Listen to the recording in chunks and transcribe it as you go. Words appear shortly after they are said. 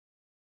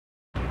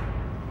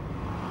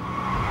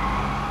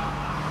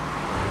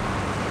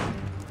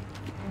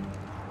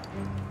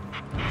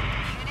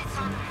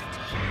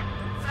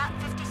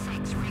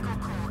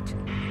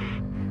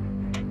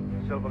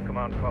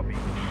command copy.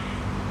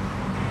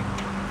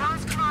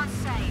 Last command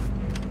save.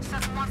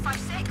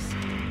 7156.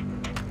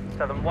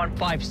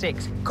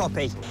 7156,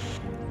 copy.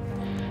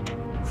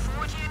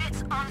 Forward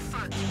units on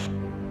foot.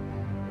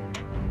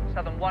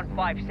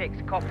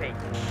 7156, copy.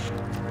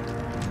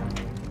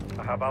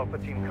 I have Alpha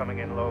team coming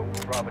in low.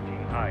 Bravo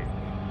team high.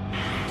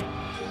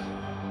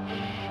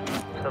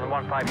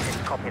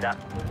 7156, copy that.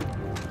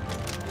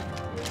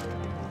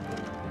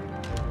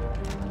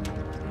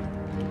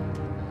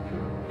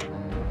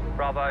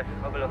 Bravo,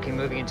 overlooking,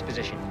 moving into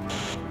position.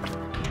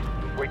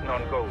 Waiting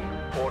on go.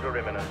 Order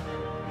imminent.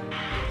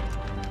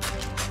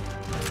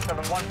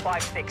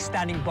 7156,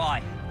 standing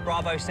by.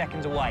 Bravo,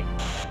 seconds away.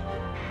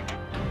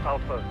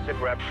 Alpha, sit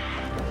rep.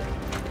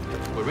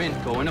 We're in,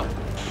 going up.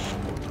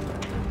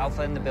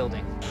 Alpha in the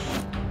building.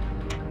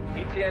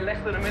 ETA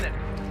less than a minute.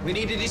 We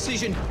need a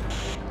decision.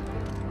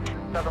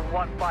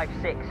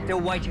 7156,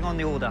 still waiting on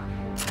the order.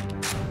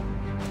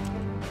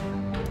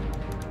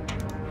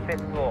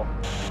 5th floor.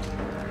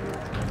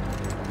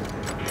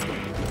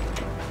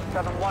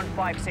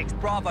 7156,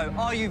 Bravo,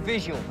 are you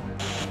visual?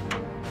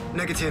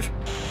 Negative.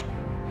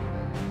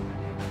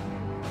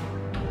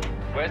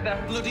 Where's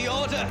that bloody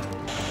order?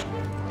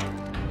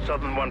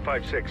 Southern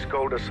 156,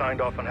 code is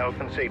signed off on health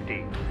and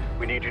safety.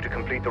 We need you to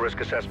complete the risk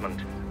assessment.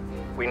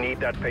 We need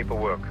that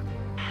paperwork.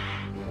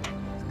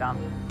 It's done.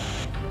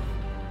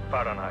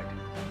 Fahrenheit.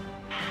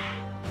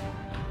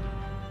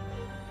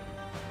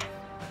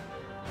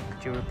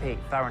 Could you repeat?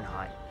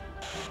 Fahrenheit.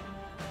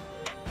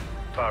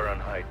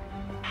 Fahrenheit.